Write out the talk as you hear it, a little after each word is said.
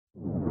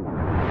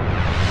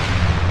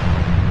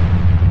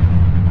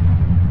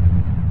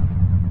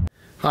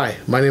Hi,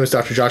 my name is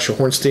Dr. Joshua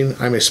Hornstein.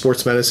 I'm a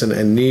sports medicine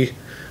and knee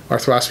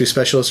arthroscopy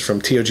specialist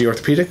from TOG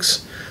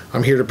Orthopedics.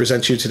 I'm here to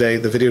present to you today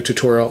the video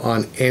tutorial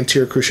on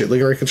anterior cruciate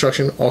ligament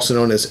reconstruction, also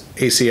known as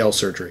ACL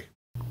surgery.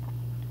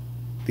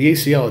 The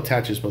ACL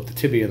attaches both the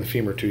tibia and the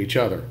femur to each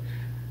other.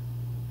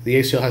 The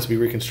ACL has to be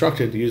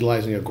reconstructed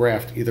utilizing a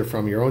graft either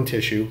from your own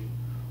tissue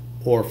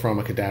or from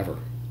a cadaver.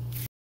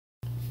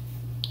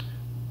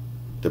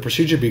 The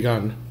procedure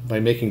begun by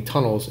making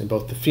tunnels in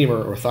both the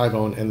femur or thigh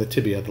bone and the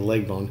tibia, the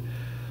leg bone,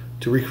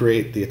 to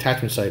recreate the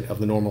attachment site of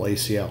the normal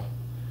ACL.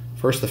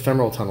 First, the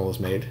femoral tunnel is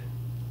made,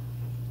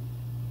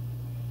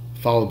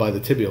 followed by the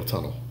tibial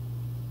tunnel.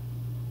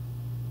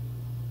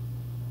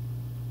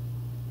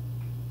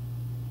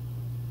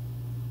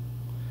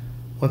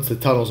 Once the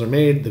tunnels are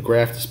made, the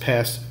graft is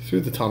passed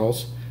through the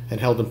tunnels and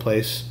held in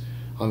place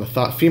on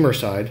the femur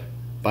side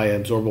by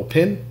an absorbable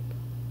pin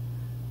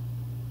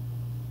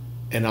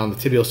and on the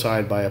tibial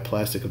side by a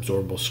plastic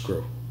absorbable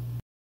screw.